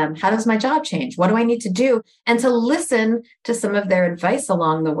ask them, how does my job change? What do I need to do? And to listen to some of their advice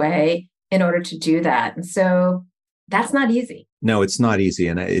along the way in order to do that. And so that's not easy. No, it's not easy.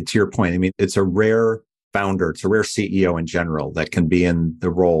 And to your point, I mean, it's a rare founder, it's a rare CEO in general that can be in the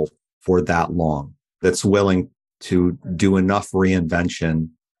role for that long, that's willing to do enough reinvention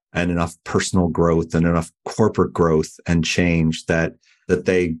and enough personal growth and enough corporate growth and change that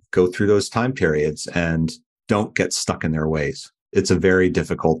they go through those time periods and don't get stuck in their ways. It's a very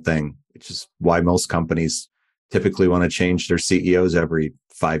difficult thing, which is why most companies typically want to change their CEOs every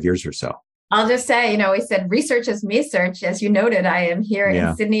 5 years or so. I'll just say, we said research is me search. As you noted, I am here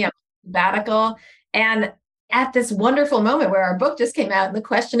in Sydney on sabbatical. And at this wonderful moment where our book just came out, and the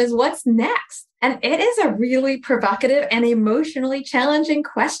question is, what's next? And it is a really provocative and emotionally challenging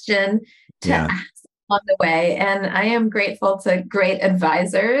question to ask on the way. And I am grateful to great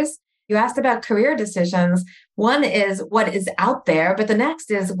advisors. You asked about career decisions. One is what is out there, but the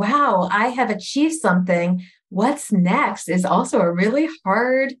next is, wow, I have achieved something. What's next is also a really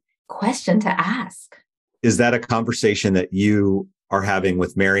hard question to ask. Is that a conversation that you are having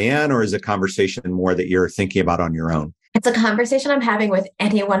with Marianne, or is it a conversation more that you're thinking about on your own? It's a conversation I'm having with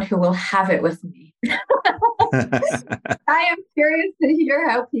anyone who will have it with me. I am curious to hear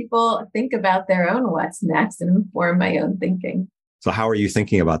how people think about their own what's next and inform my own thinking. So how are you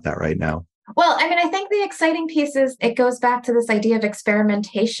thinking about that right now? Well, I think the exciting piece is it goes back to this idea of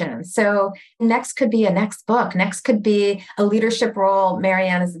experimentation. So next could be a next book. Next could be a leadership role.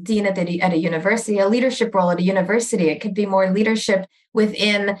 Marianne is a dean at a university, a leadership role at a university. It could be more leadership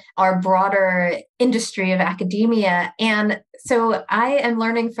within our broader industry of academia. And so I am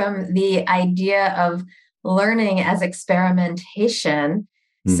learning from the idea of learning as experimentation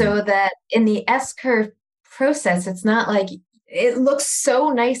so that in the S-curve process, it's not like it looks so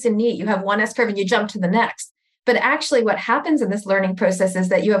nice and neat. You have one S-curve and you jump to the next. But actually what happens in this learning process is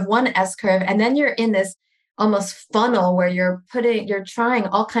that you have one S-curve and then you're in this almost funnel where you're trying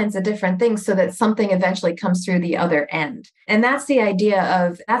all kinds of different things so that something eventually comes through the other end. And that's the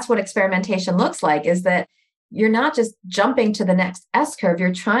idea that's what experimentation looks like, is that you're not just jumping to the next S-curve,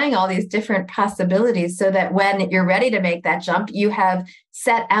 you're trying all these different possibilities so that when you're ready to make that jump, you have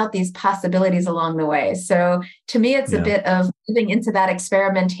set out these possibilities along the way. So to me, it's a bit of moving into that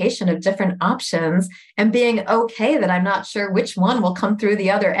experimentation of different options and being okay that I'm not sure which one will come through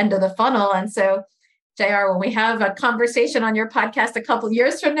the other end of the funnel. And so, JR, when we have a conversation on your podcast a couple of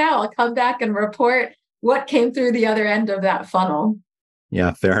years from now, I'll come back and report what came through the other end of that funnel.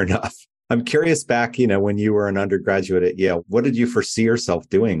 Yeah, fair enough. I'm curious back, when you were an undergraduate at Yale, what did you foresee yourself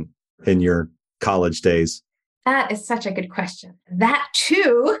doing in your college days? That is such a good question. That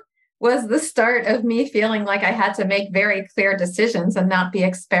too was the start of me feeling like I had to make very clear decisions and not be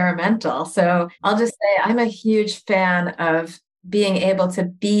experimental. So I'll just say I'm a huge fan of being able to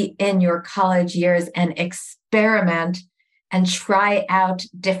be in your college years and experiment and try out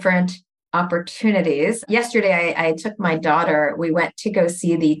different opportunities. Yesterday, I took my daughter, we went to go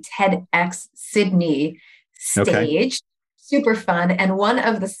see the TEDx Sydney stage. Okay. Super fun. And one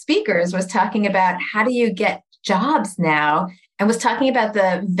of the speakers was talking about how do you get jobs now, and was talking about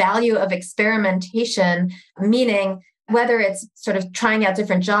the value of experimentation, meaning whether it's sort of trying out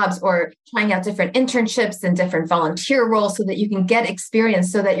different jobs or trying out different internships and different volunteer roles so that you can get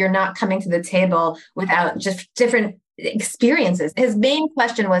experience so that you're not coming to the table without just different experiences. His main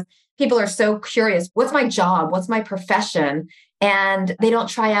question was, people are so curious, what's my job? What's my profession? And they don't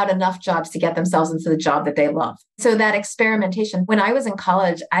try out enough jobs to get themselves into the job that they love. So that experimentation, when I was in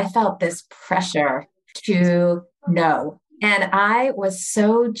college, I felt this pressure to know. And I was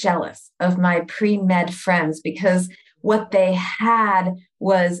so jealous of my pre-med friends because what they had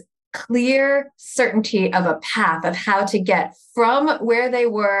was clear certainty of a path of how to get from where they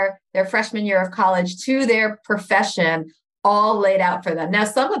were their freshman year of college to their profession, all laid out for them. Now,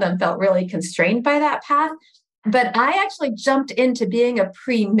 some of them felt really constrained by that path, but I actually jumped into being a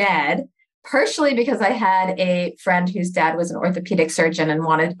pre-med, partially because I had a friend whose dad was an orthopedic surgeon and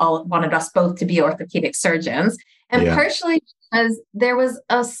wanted us both to be orthopedic surgeons, and partially because there was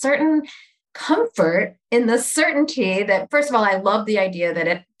a certain comfort in the certainty that, first of all, I loved the idea that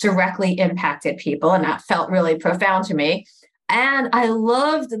it directly impacted people, and that felt really profound to me. And I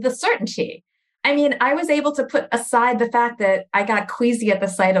loved the certainty. I mean, I was able to put aside the fact that I got queasy at the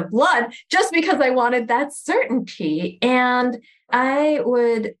sight of blood just because I wanted that certainty. And I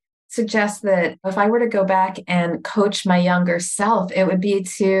would suggest that if I were to go back and coach my younger self, it would be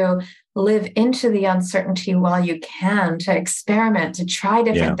to live into the uncertainty while you can, to experiment, to try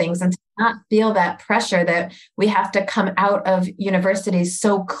different things, and to not feel that pressure that we have to come out of university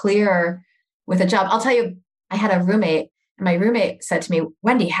so clear with a job. I'll tell you, I had a roommate. My roommate said to me,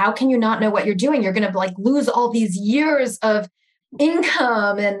 Wendy, how can you not know what you're doing? You're going to lose all these years of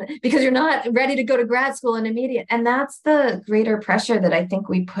income and because you're not ready to go to grad school in immediate. And that's the greater pressure that I think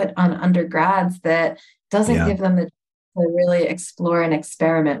we put on undergrads that doesn't give them the to really explore and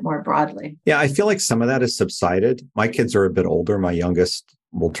experiment more broadly. Yeah, I feel like some of that has subsided. My kids are a bit older. My youngest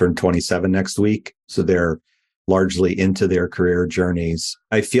will turn 27 next week. So they're largely into their career journeys.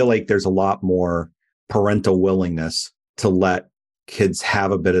 I feel like there's a lot more parental willingness to let kids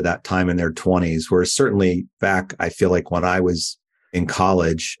have a bit of that time in their 20s, whereas certainly back, I feel like when I was in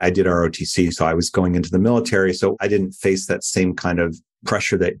college, I did ROTC, so I was going into the military, so I didn't face that same kind of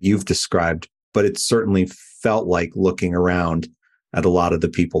pressure that you've described, but it certainly felt like looking around at a lot of the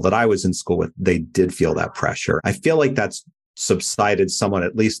people that I was in school with, they did feel that pressure. I feel like that's subsided somewhat,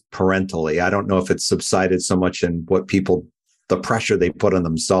 at least parentally. I don't know if it's subsided so much in the pressure they put on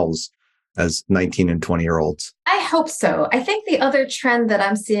themselves as 19 and 20-year-olds. I hope so. I think the other trend that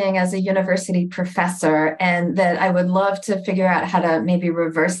I'm seeing as a university professor, and that I would love to figure out how to maybe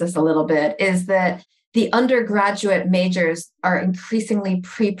reverse this a little bit, is that the undergraduate majors are increasingly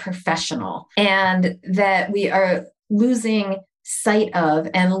pre-professional, and that we are losing sight of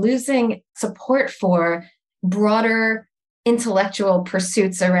and losing support for broader intellectual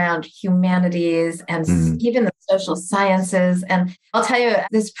pursuits around humanities and even the social sciences. And I'll tell you,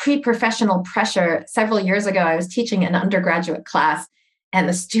 this pre-professional pressure, several years ago, I was teaching an undergraduate class, and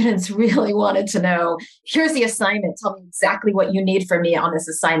the students really wanted to know, here's the assignment. Tell me exactly what you need from me on this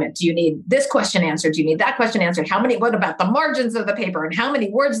assignment. Do you need this question answered? Do you need that question answered? What about the margins of the paper? And how many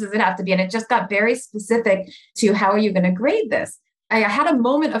words does it have to be? And it just got very specific to how are you going to grade this? I had a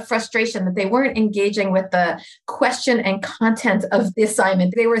moment of frustration that they weren't engaging with the question and content of the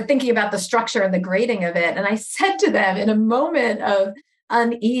assignment. They were thinking about the structure and the grading of it. And I said to them in a moment of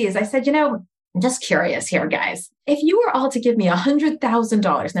unease, I said, I'm just curious here, guys. If you were all to give me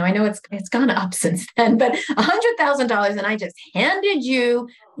 $100,000, now I know it's gone up since then, but $100,000, and I just handed you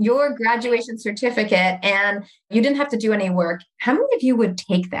your graduation certificate and you didn't have to do any work, how many of you would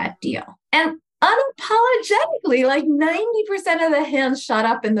take that deal? And unapologetically, like 90% of the hands shot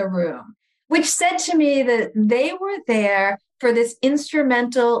up in the room, which said to me that they were there for this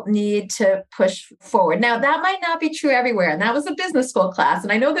instrumental need to push forward. Now, that might not be true everywhere. And that was a business school class.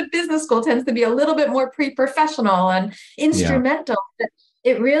 And I know that business school tends to be a little bit more pre-professional and instrumental. But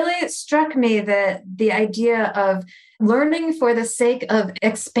it really struck me that the idea of learning for the sake of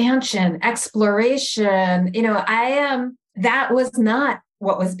expansion, exploration, that was not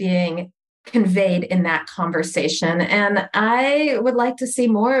what was being conveyed in that conversation. And I would like to see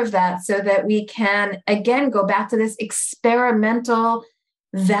more of that so that we can, again, go back to this experimental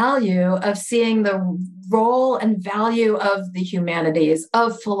value of seeing the role and value of the humanities,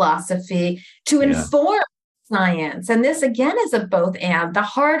 of philosophy, to inform science. And this again is a both and. The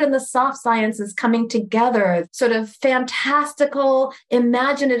hard and the soft sciences coming together, sort of fantastical,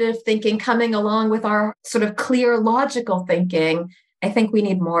 imaginative thinking coming along with our sort of clear, logical thinking. I think we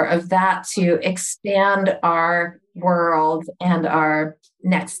need more of that to expand our world and our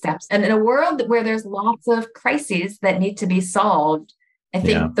next steps. And in a world where there's lots of crises that need to be solved, I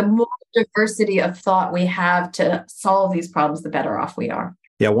think the more diversity of thought we have to solve these problems, the better off we are.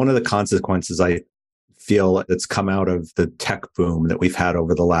 Yeah, one of the consequences I feel that's come out of the tech boom that we've had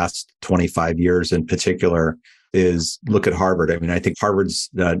over the last 25 years in particular is look at Harvard. I mean, I think Harvard's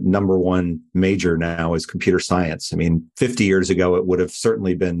number one major now is computer science. I mean, 50 years ago, it would have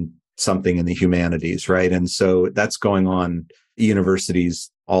certainly been something in the humanities, right? And so that's going on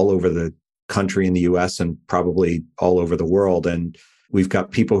universities all over the country in the US and probably all over the world. And we've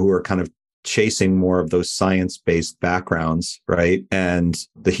got people who are kind of chasing more of those science-based backgrounds, right? And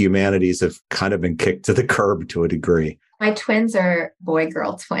the humanities have kind of been kicked to the curb to a degree. My twins are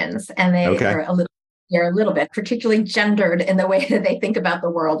boy-girl twins, and they are a little bit particularly gendered in the way that they think about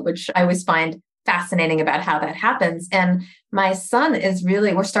the world, which I always find fascinating about how that happens. And my son is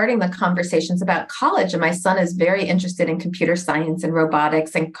we're starting the conversations about college, and my son is very interested in computer science and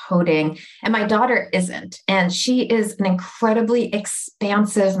robotics and coding. And my daughter isn't. And she is an incredibly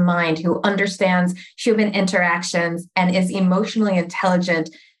expansive mind who understands human interactions and is emotionally intelligent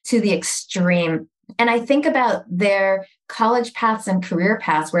to the extreme. And I think about their college paths and career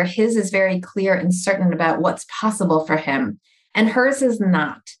paths where his is very clear and certain about what's possible for him, and hers is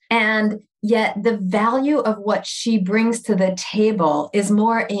not. And yet the value of what she brings to the table is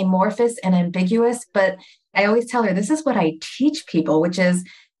more amorphous and ambiguous. But I always tell her, this is what I teach people, which is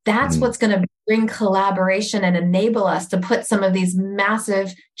that's what's going to bring collaboration and enable us to put some of these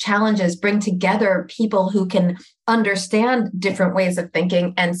massive challenges, bring together people who can understand different ways of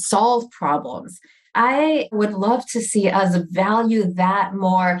thinking and solve problems. I would love to see us value that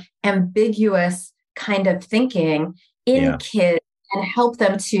more ambiguous kind of thinking in kids and help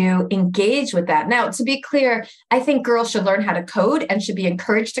them to engage with that. Now, to be clear, I think girls should learn how to code and should be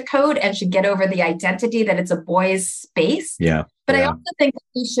encouraged to code and should get over the identity that it's a boys' space. But I also think that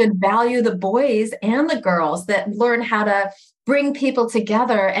we should value the boys and the girls that learn how to bring people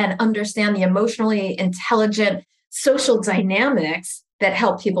together and understand the emotionally intelligent social dynamics that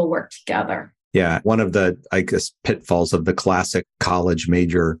help people work together. Yeah. One of the, I guess, pitfalls of the classic college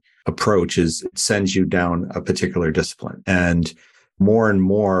major approach is it sends you down a particular discipline. And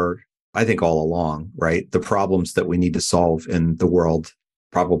more, I think all along, right? The problems that we need to solve in the world,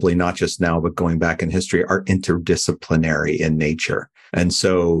 probably not just now, but going back in history, are interdisciplinary in nature. And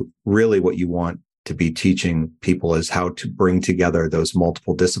so really what you want to be teaching people is how to bring together those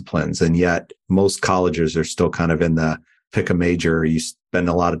multiple disciplines. And yet most colleges are still kind of in the pick a major. You spend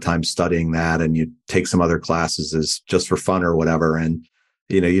a lot of time studying that and you take some other classes as just for fun or whatever. And,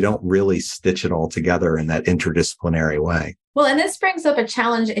 you don't really stitch it all together in that interdisciplinary way. Well, and this brings up a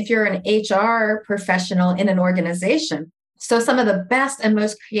challenge if you're an HR professional in an organization. So some of the best and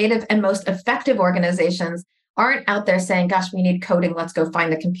most creative and most effective organizations aren't out there saying, gosh, we need coding. Let's go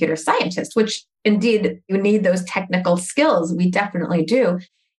find the computer scientist, which indeed you need those technical skills. We definitely do.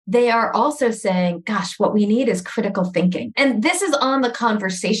 They are also saying, gosh, what we need is critical thinking. And this is on the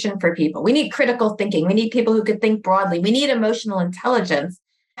conversation for people. We need critical thinking. We need people who could think broadly. We need emotional intelligence.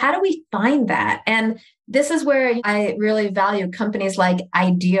 How do we find that? And this is where I really value companies like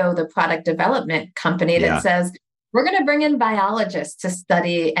IDEO, the product development company that says, we're going to bring in biologists to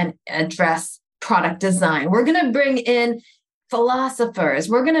study and address product design. We're going to bring in philosophers.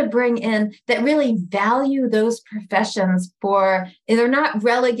 We're going to bring in that really value those professions they're not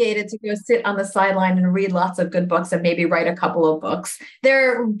relegated to go sit on the sideline and read lots of good books and maybe write a couple of books.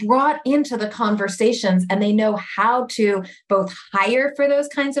 They're brought into the conversations and they know how to both hire for those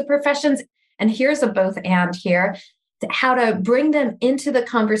kinds of professions. And here's a both and here, how to bring them into the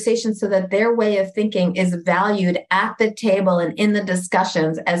conversation so that their way of thinking is valued at the table and in the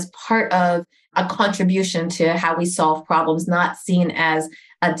discussions as part of a contribution to how we solve problems, not seen as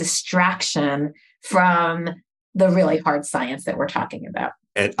a distraction from the really hard science that we're talking about.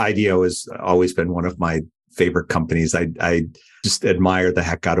 And IDEO has always been one of my favorite companies. I just admire the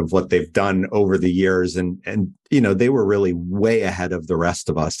heck out of what they've done over the years. And they were really way ahead of the rest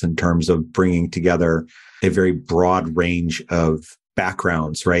of us in terms of bringing together a very broad range of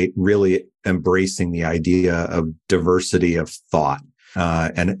backgrounds, right? Really embracing the idea of diversity of thought.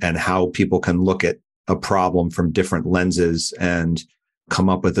 And how people can look at a problem from different lenses and come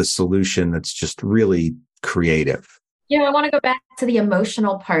up with a solution that's just really creative. I want to go back to the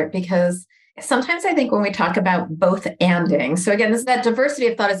emotional part because Sometimes I think when we talk about both anding, so again, this is that diversity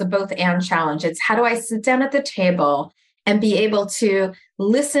of thought is a both and challenge. It's how do I sit down at the table and be able to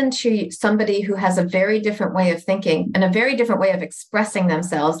listen to somebody who has a very different way of thinking and a very different way of expressing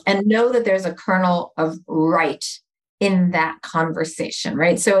themselves and know that there's a kernel of right in that conversation,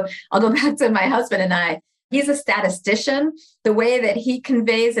 right? So I'll go back to my husband and I. He's a statistician. The way that he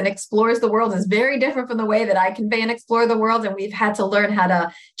conveys and explores the world is very different from the way that I convey and explore the world. And we've had to learn how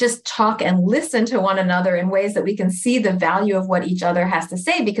to just talk and listen to one another in ways that we can see the value of what each other has to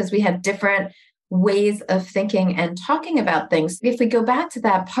say because we have different ways of thinking and talking about things. If we go back to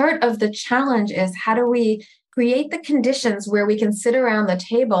that, part of the challenge is how do we create the conditions where we can sit around the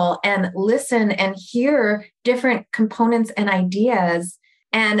table and listen and hear different components and ideas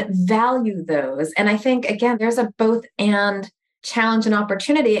and value those. And I think, again, there's a both and challenge and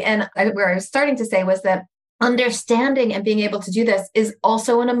opportunity. And where I was starting to say was that understanding and being able to do this is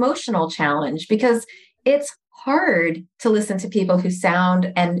also an emotional challenge because it's hard to listen to people who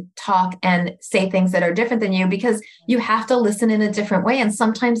sound and talk and say things that are different than you because you have to listen in a different way. And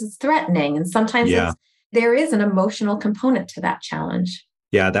sometimes it's threatening and sometimes there is an emotional component to that challenge.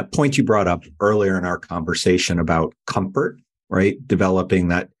 Yeah, that point you brought up earlier in our conversation about comfort, right? Developing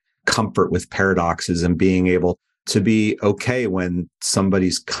that comfort with paradoxes and being able to be okay when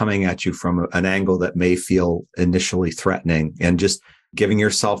somebody's coming at you from an angle that may feel initially threatening and just giving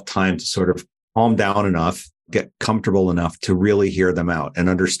yourself time to sort of calm down enough, get comfortable enough to really hear them out and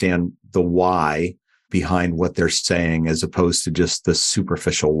understand the why behind what they're saying as opposed to just the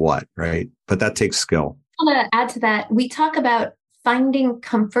superficial what, right? But that takes skill. I want to add to that. We talk about finding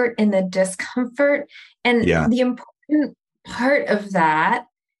comfort in the discomfort. And the important part of that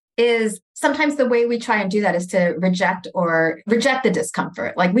is sometimes the way we try and do that is to reject the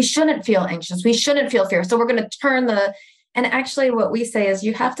discomfort. Like we shouldn't feel anxious. We shouldn't feel fear. So we're going to and actually what we say is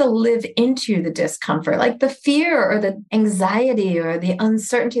you have to live into the discomfort, like the fear or the anxiety or the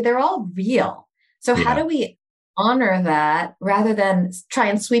uncertainty, they're all real. So how do we honor that rather than try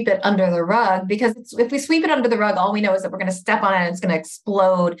and sweep it under the rug? Because if we sweep it under the rug, all we know is that we're going to step on it and it's going to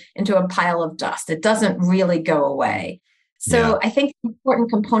explode into a pile of dust. It doesn't really go away. So I think the important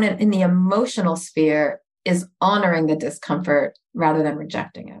component in the emotional sphere is honoring the discomfort rather than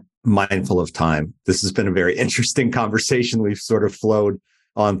rejecting it. Mindful of time. This has been a very interesting conversation. We've sort of flowed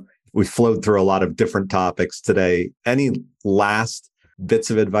through a lot of different topics today. Any last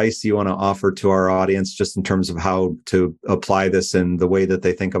bits of advice you want to offer to our audience just in terms of how to apply this in the way that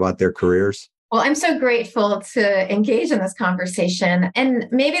they think about their careers? Well, I'm so grateful to engage in this conversation. And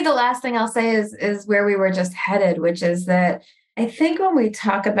maybe the last thing I'll say is where we were just headed, which is that I think when we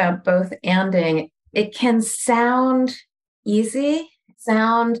talk about both anding, it can sound easy.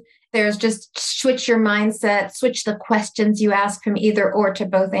 There's just switch your mindset, switch the questions you ask from either or to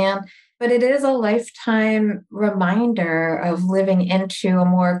both and. But it is a lifetime reminder of living into a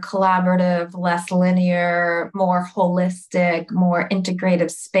more collaborative, less linear, more holistic, more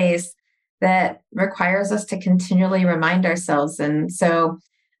integrative space that requires us to continually remind ourselves. And so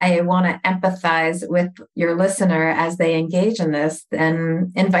I want to empathize with your listener as they engage in this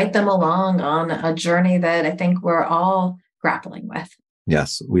and invite them along on a journey that I think we're all grappling with.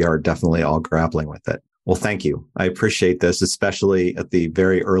 Yes, we are definitely all grappling with it. Well, thank you. I appreciate this, especially at the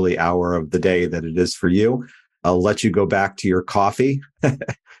very early hour of the day that it is for you. I'll let you go back to your coffee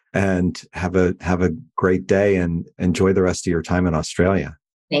and have a great day and enjoy the rest of your time in Australia.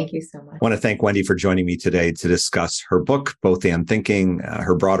 Thank you so much. I want to thank Wendy for joining me today to discuss her book, Both and Thinking,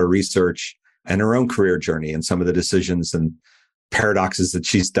 her broader research, and her own career journey and some of the decisions and paradoxes that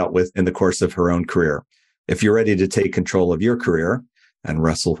she's dealt with in the course of her own career. If you're ready to take control of your career and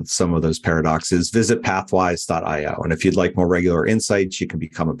wrestle with some of those paradoxes, visit pathwise.io. And if you'd like more regular insights, you can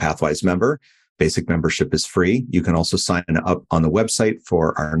become a Pathwise member. Basic membership is free. You can also sign up on the website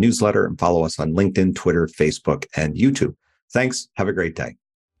for our newsletter and follow us on LinkedIn, Twitter, Facebook, and YouTube. Thanks. Have a great day.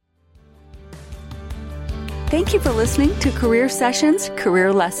 Thank you for listening to Career Sessions,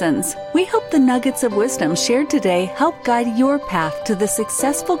 Career Lessons. We hope the nuggets of wisdom shared today help guide your path to the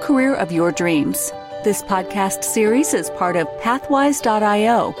successful career of your dreams. This podcast series is part of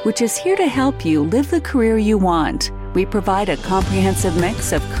Pathwise.io, which is here to help you live the career you want. We provide a comprehensive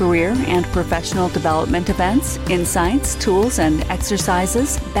mix of career and professional development events, insights, tools, and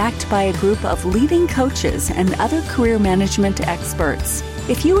exercises backed by a group of leading coaches and other career management experts.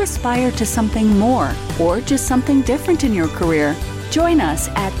 If you aspire to something more or just something different in your career, join us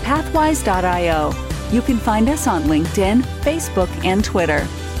at Pathwise.io. You can find us on LinkedIn, Facebook, and Twitter.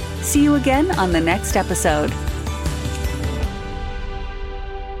 See you again on the next episode.